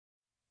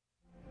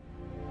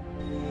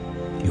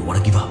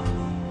want to give up?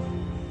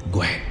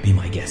 Go ahead, be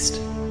my guest.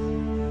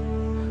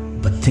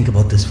 But think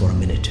about this for a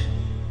minute.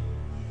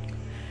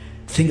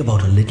 Think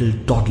about a little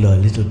toddler, a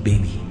little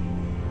baby.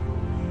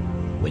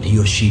 When he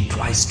or she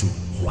tries to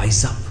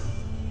rise up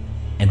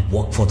and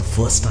walk for the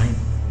first time,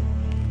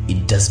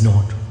 it does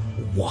not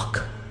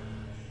walk,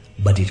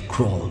 but it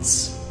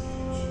crawls.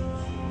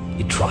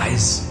 It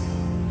tries,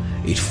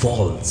 it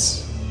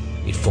falls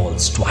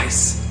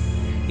twice,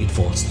 it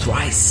falls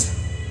thrice,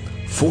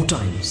 4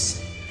 times,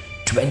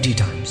 20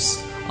 times,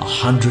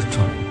 100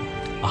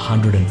 times,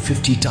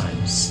 150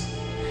 times.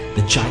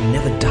 The child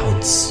never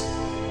doubts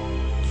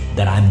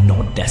that I'm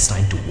not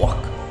destined to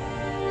walk.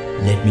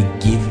 Let me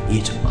give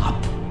it up.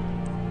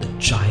 The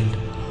child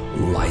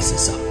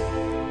rises up.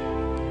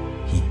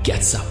 He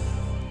gets up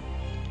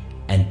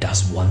and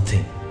does one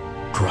thing,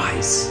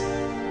 tries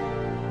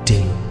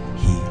till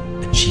he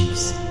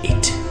achieves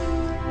it.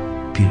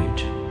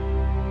 Period.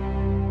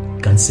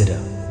 Consider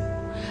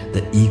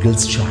the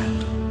eagle's child.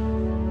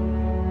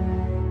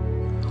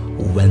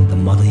 When the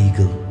mother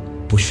eagle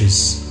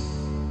pushes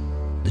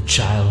the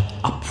child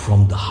up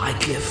from the high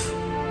cliff,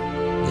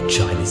 the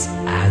child is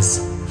as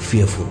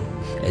fearful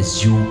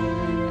as you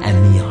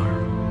and me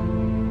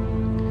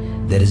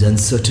are. There is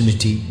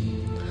uncertainty.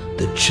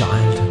 The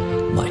child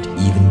might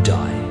even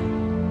die.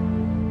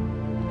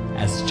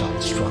 As the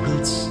child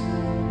struggles,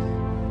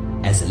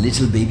 as a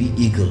little baby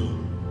eagle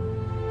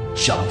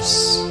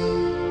jumps,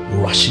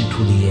 rushing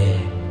through the air,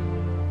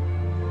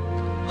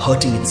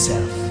 hurting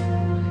itself,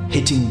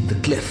 hitting the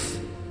cliff,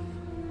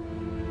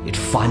 it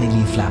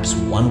finally flaps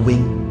one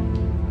wing,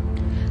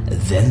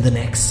 then the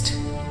next,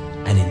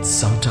 and in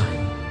some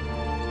time,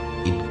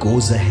 it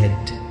goes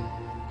ahead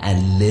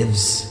and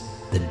lives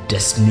the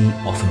destiny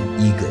of an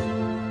eagle.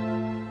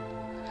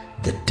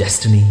 The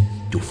destiny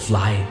to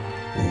fly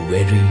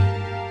very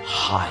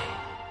high,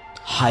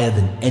 higher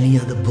than any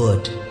other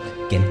bird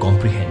can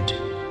comprehend.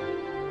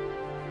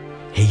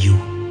 Hey you,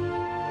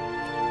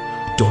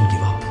 don't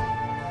give up.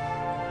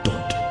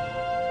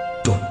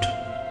 Don't.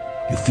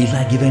 You feel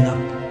like giving up?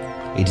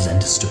 It is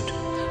understood,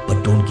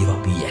 but don't give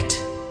up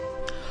yet.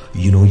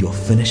 You know your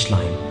finish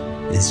line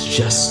is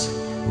just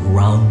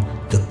round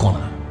the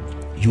corner.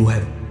 You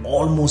have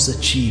almost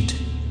achieved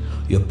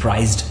your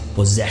prized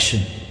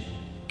possession,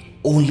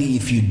 only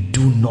if you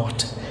do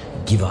not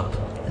give up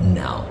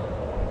now.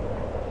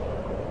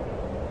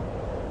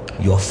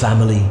 Your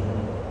family,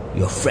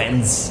 your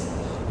friends,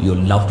 your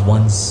loved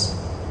ones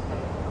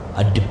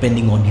are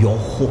depending on your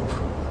hope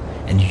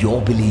and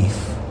your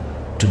belief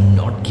to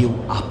not give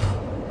up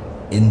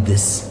in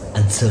this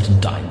uncertain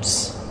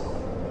times.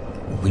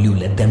 Will you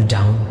let them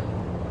down?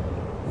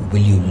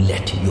 Will you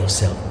let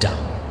yourself down?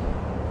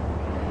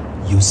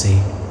 You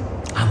say,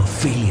 I'm a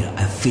failure.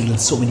 I've failed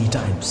so many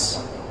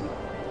times.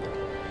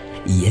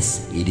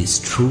 Yes, it is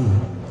true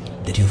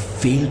that you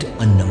failed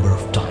a number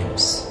of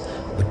times,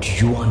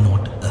 but you are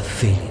not a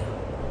failure.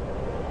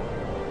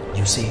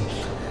 You say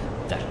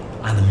that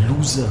I'm a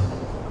loser.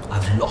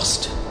 I've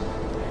lost.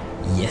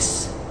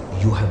 Yes,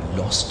 you have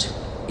lost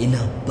in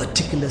a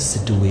particular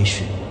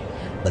situation,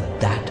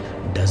 but that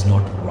does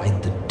not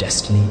write the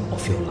destiny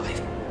of your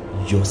life.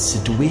 Your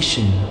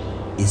situation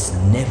is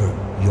never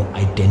your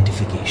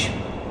identification.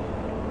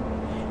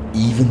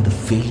 Even the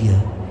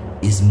failure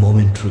is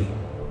momentary.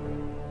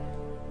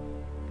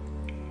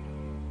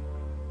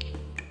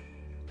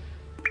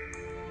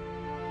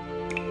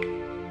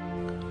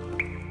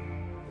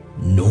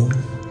 Know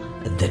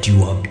that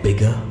you are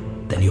bigger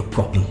than your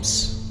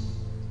problems.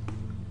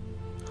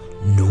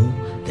 Know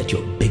that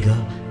you're bigger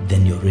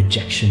than your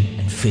rejection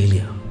and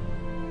failure.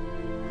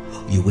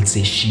 You would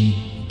say,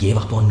 she gave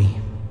up on me.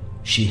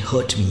 She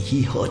hurt me.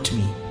 He hurt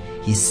me.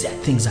 He said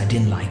things I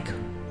didn't like.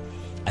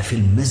 I feel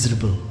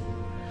miserable.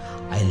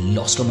 I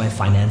lost all my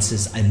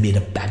finances. I made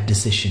a bad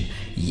decision.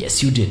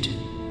 Yes, you did.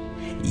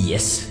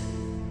 Yes,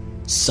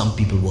 some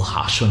people were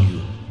harsh on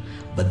you,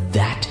 but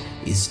that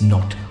is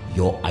not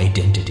your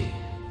identity.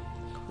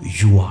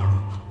 You are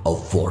a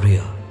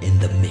warrior in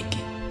the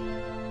making.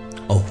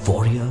 A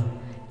warrior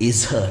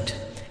is hurt,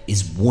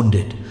 is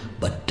wounded,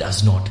 but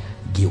does not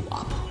give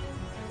up.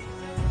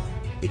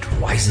 It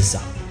rises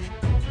up.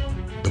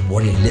 The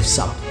warrior lifts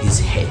up his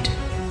head.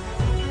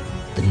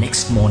 The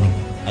next morning,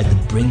 at the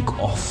brink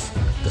of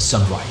the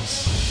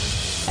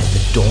sunrise, at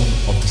the dawn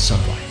of the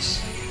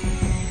sunrise,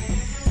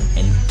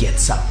 and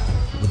gets up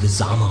with his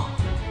armor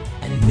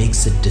and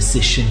makes a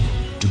decision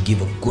to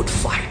give a good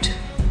fight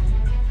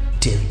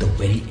till the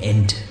very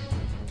end.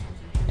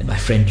 And my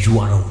friend, you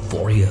are a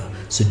warrior,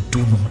 so do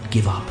not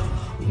give up.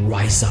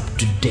 Rise up.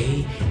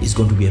 Today is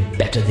going to be a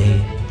better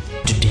day.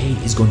 Today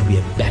is going to be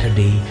a better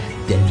day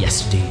than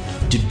yesterday.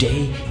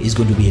 Today is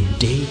going to be a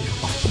day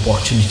of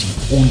opportunity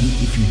only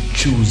if you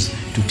choose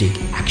to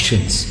take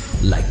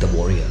actions like the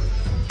warrior.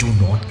 Do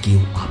not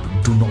give up.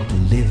 Do not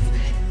live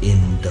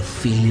in the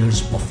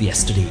failures of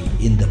yesterday,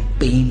 in the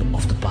pain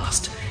of the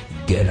past.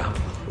 Get up,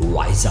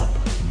 rise up,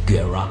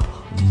 gear up,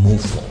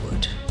 move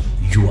forward.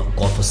 You are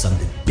called for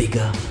something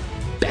bigger,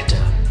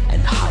 better,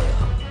 and higher.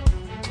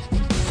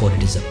 For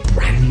it is a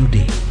brand new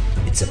day.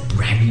 It's a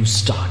brand new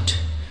start.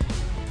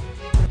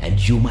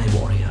 And you, my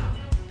warrior,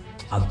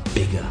 are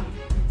bigger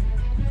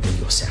than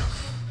yourself.